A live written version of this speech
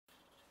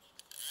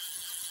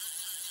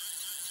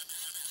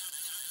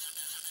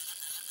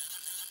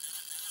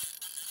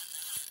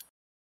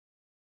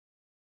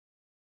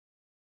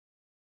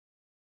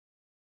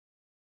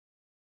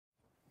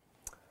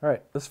All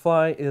right, this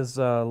fly is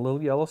a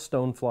little yellow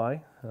stone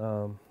fly,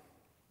 one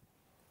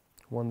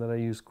that I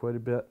use quite a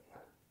bit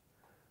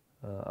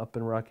up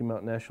in Rocky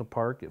Mountain National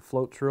Park. It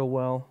floats real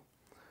well.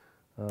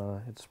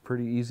 It's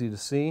pretty easy to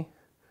see,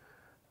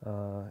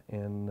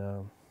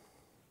 and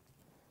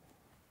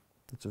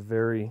it's a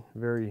very,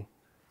 very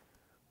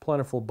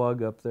plentiful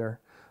bug up there.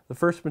 The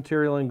first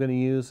material I'm going to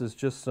use is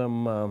just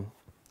some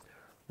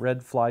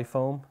red fly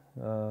foam.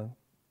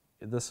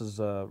 This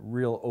is a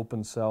real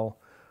open cell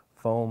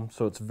foam,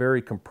 so it's very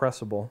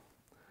compressible.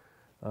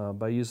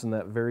 By using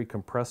that very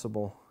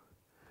compressible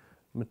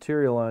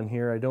material on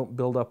here, I don't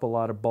build up a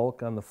lot of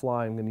bulk on the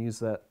fly. I'm going to use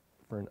that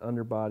for an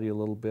underbody a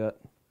little bit.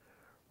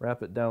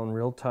 Wrap it down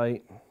real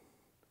tight,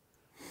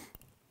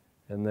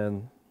 and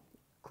then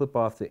clip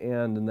off the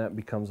end, and that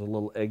becomes a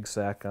little egg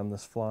sac on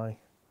this fly.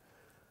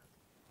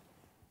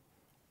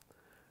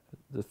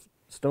 The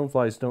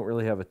stoneflies don't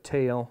really have a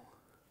tail,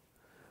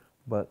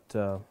 but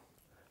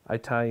I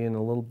tie in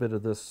a little bit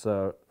of this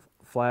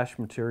flash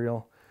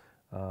material.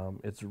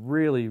 It's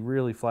really,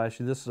 really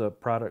flashy. This is a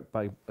product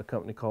by a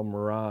company called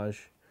Mirage.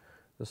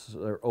 This is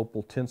their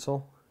Opal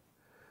tinsel.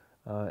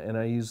 And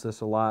I use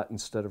this a lot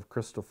instead of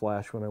crystal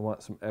flash when I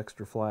want some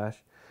extra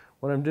flash.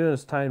 What I'm doing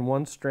is tying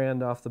one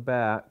strand off the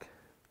back.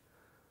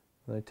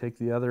 And I take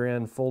the other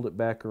end, fold it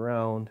back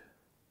around,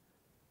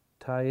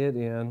 tie it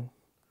in.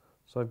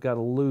 So I've got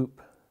a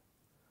loop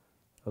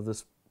of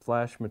this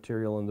flash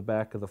material in the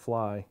back of the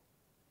fly.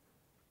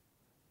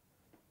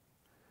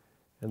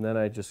 And then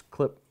I just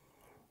clip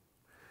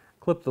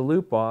the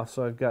loop off,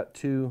 so I've got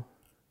two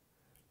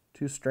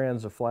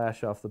strands of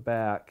flash off the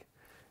back.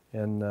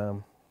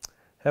 And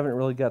haven't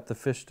really got the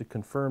fish to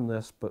confirm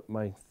this, but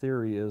my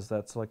theory is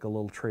that's like a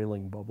little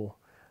trailing bubble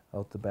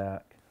out the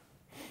back.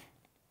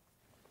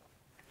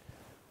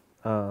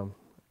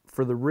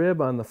 For the rib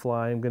on the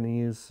fly, I'm going to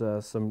use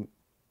some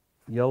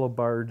yellow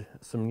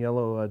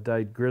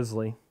dyed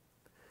grizzly.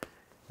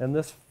 And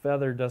this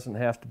feather doesn't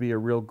have to be a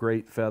real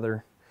great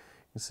feather.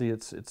 You see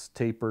it's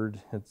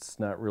tapered, it's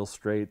not real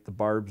straight, the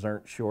barbs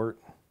aren't short.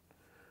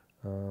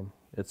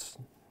 It's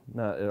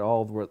not at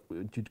all what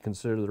you'd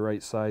consider the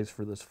right size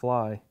for this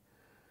fly.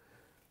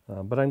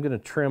 But I'm going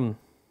to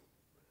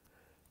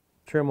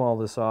trim all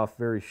this off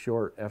very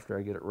short after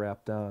I get it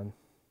wrapped on,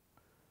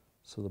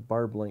 so the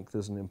barb length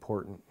isn't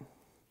important.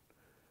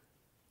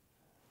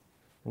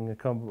 I'm going to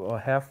come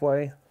about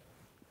halfway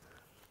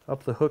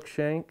up the hook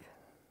shank,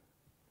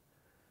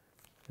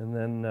 and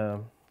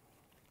then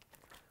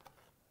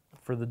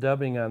for the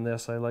dubbing on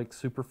this, I like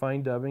super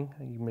fine dubbing.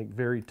 You can make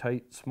very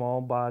tight,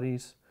 small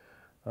bodies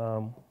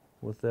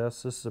with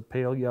this. This is a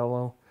pale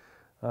yellow.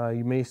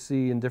 You may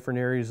see in different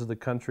areas of the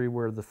country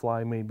where the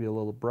fly may be a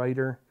little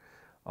brighter.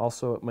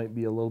 Also, it might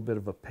be a little bit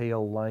of a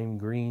pale lime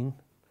green.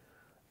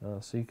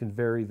 So you can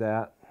vary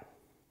that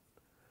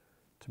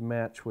to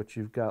match what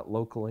you've got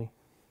locally.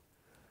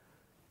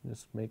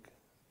 Just make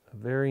a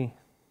very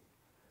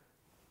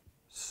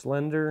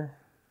slender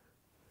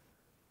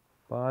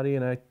body,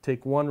 and I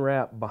take one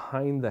wrap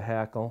behind the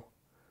hackle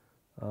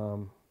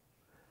to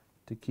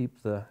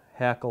keep the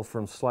hackle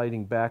from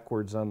sliding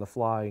backwards on the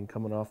fly and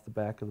coming off the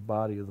back of the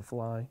body of the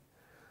fly.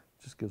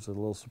 Just gives it a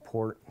little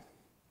support.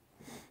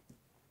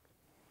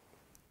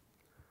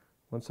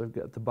 Once I've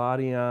got the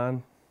body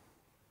on,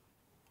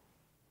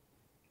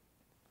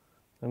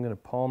 I'm going to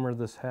palmer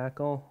this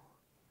hackle,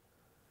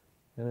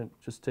 and it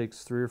just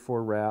takes 3 or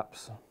 4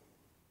 wraps.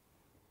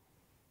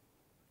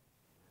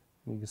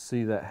 You can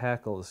see that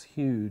hackle is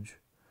huge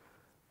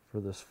for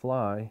this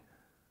fly.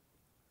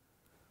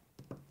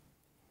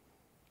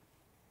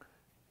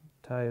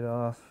 Tie it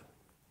off,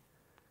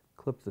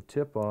 clip the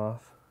tip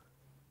off,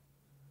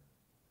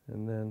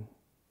 and then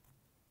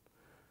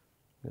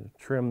I'm going to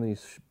trim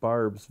these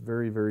barbs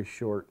very, very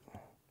short.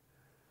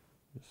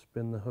 Just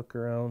spin the hook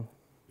around,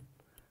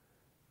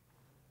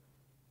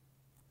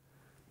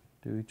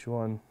 do each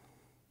one.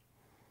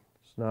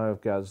 So now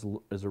I've got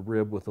as a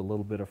rib with a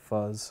little bit of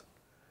fuzz.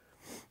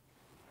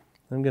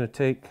 I'm going to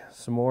take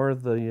some more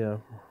of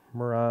the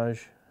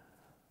Mirage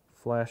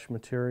flash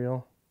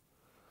material,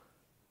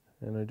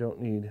 and I don't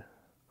need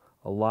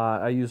a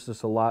lot. I use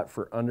this a lot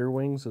for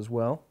underwings as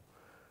well.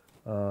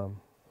 And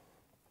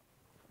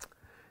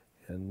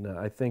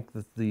I think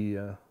that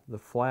the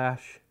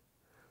flash,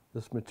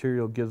 this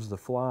material gives the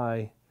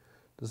fly,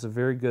 does a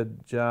very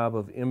good job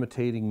of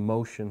imitating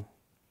motion.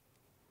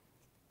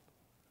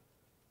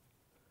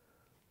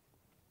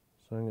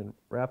 So I'm going to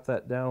wrap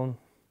that down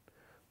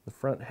the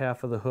front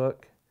half of the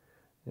hook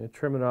and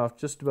trim it off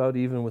just about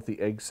even with the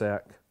egg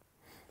sac.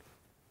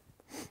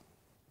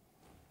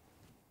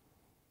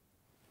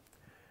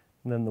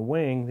 And then the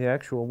wing, the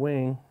actual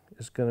wing,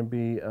 is going to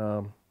be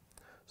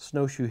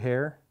snowshoe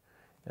hare.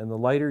 And the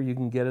lighter you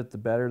can get it, the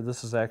better.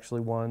 This is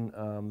actually one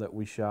that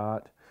we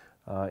shot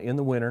in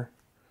the winter.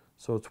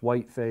 So it's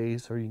white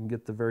phase, or you can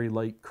get the very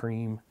light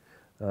cream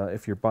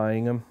if you're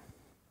buying them.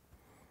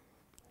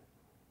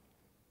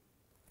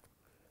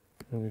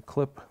 I'm going to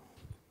clip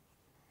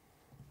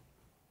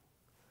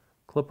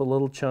a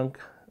little chunk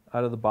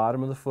out of the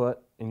bottom of the foot,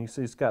 and you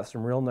see it's got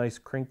some real nice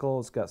crinkle,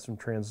 it's got some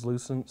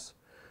translucence.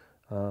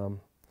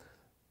 And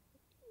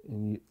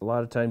you, a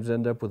lot of times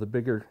end up with a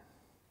bigger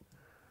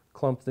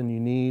clump than you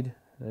need.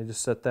 And I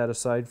just set that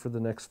aside for the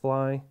next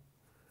fly.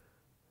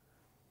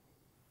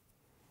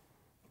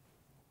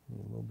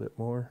 A little bit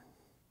more.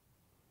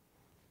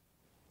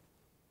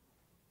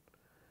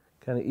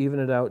 Kind of even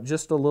it out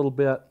just a little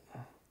bit.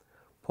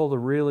 Pull the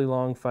really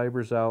long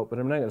fibers out, but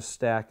I'm not going to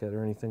stack it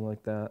or anything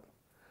like that.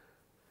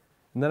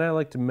 And then I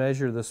like to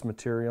measure this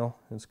material.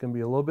 It's going to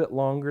be a little bit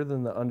longer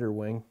than the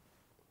underwing.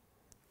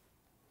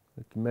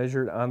 I can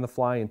measure it on the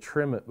fly and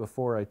trim it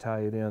before I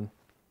tie it in.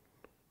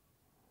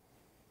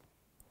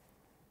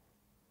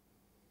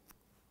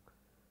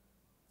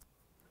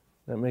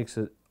 That makes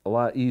it a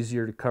lot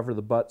easier to cover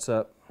the butts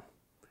up.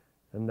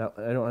 And now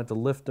I don't have to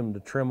lift them to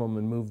trim them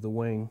and move the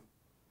wing.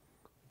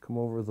 Come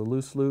over with a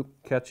loose loop,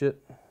 catch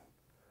it,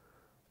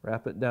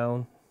 wrap it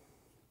down.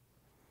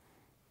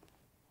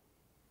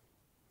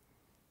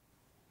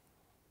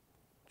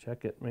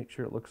 Check it, make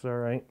sure it looks all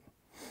right.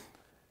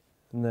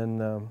 And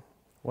then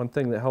one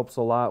thing that helps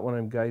a lot when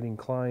I'm guiding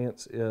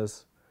clients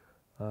is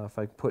if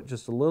I put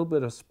just a little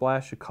bit of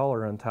splash of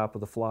color on top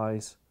of the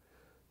flies,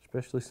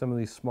 especially some of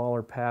these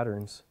smaller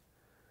patterns,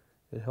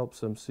 it helps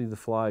them see the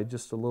fly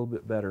just a little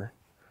bit better.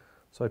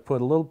 So I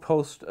put a little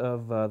post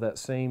of that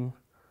same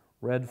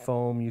red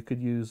foam. You could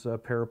use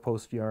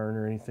Parapost yarn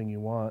or anything you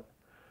want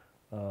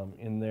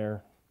in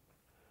there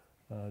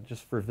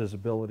just for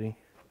visibility.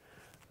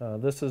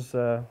 This is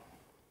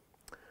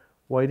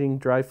whiting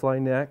dry fly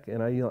neck,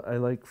 and I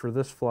like for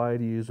this fly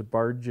to use a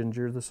barred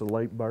ginger. This is a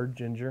light barred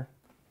ginger.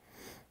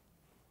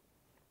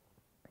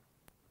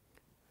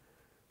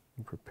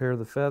 And prepare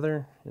the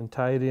feather and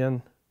tie it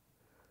in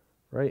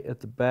right at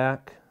the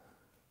back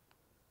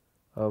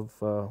of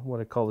what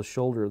I call the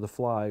shoulder of the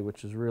fly,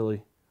 which is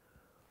really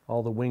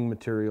all the wing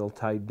material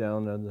tied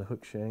down on the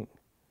hook shank.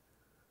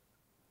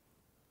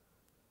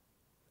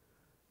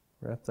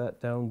 Wrap that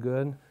down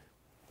good.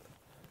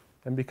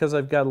 And because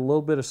I've got a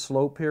little bit of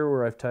slope here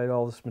where I've tied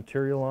all this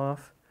material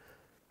off,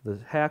 the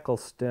hackle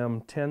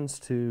stem tends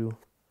to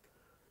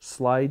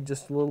slide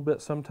just a little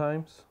bit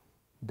sometimes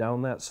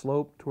down that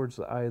slope towards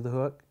the eye of the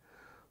hook.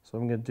 So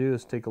what I'm going to do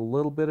is take a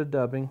little bit of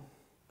dubbing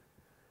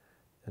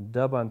and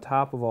dub on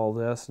top of all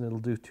this, and it'll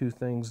do two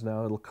things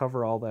now. It'll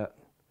cover all that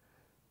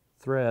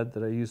thread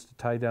that I used to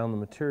tie down the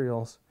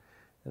materials,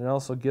 and it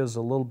also gives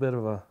a little bit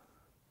of a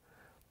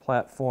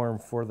platform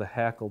for the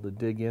hackle to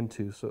dig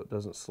into so it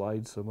doesn't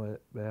slide so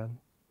bad.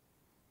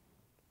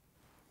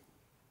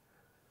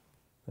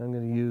 I'm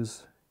going to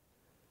use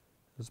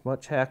as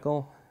much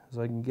hackle as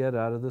I can get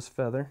out of this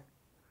feather.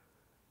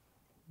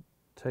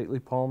 Tightly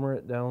palmer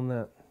it down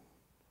that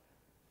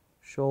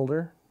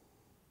shoulder.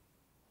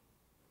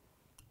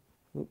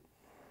 Oop.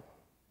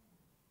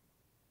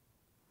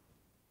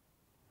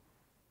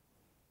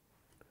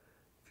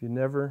 If you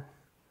never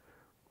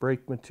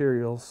break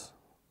materials,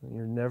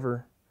 you're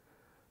never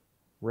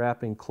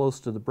wrapping close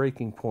to the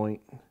breaking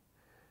point,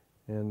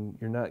 and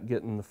you're not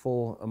getting the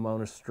full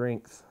amount of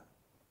strength,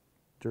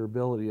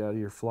 durability out of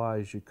your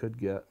flies you could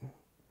get.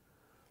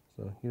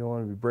 So you don't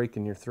want to be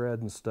breaking your thread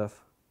and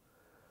stuff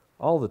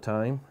all the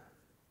time,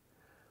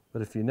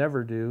 but if you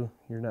never do,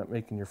 you're not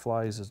making your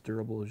flies as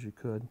durable as you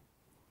could.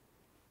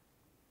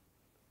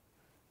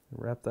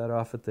 Wrap that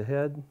off at the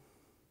head,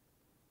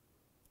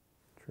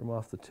 trim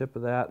off the tip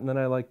of that, and then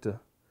I like to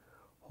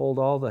hold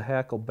all the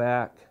hackle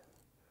back,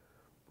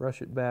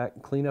 brush it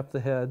back, clean up the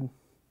head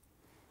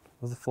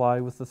of the fly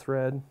with the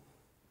thread,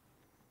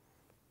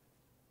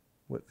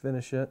 whip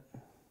finish it.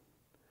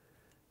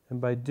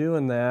 And by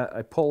doing that,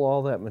 I pull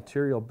all that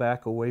material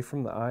back away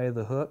from the eye of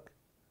the hook.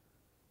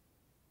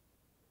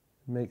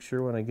 Make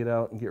sure when I get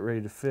out and get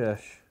ready to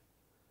fish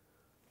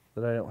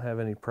that I don't have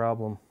any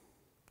problem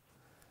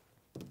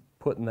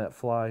putting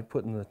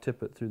the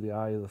tippet through the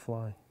eye of the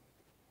fly.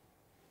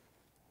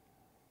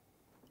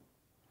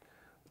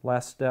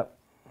 Last step,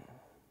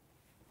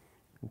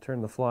 and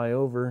turn the fly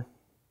over,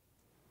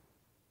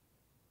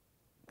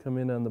 come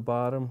in on the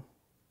bottom,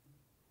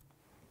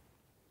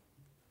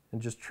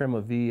 and just trim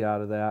a V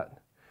out of that.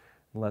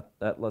 And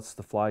that lets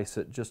the fly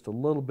sit just a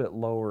little bit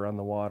lower on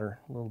the water,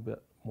 a little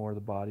bit more of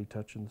the body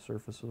touching the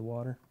surface of the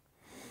water.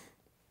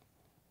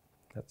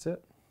 That's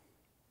it.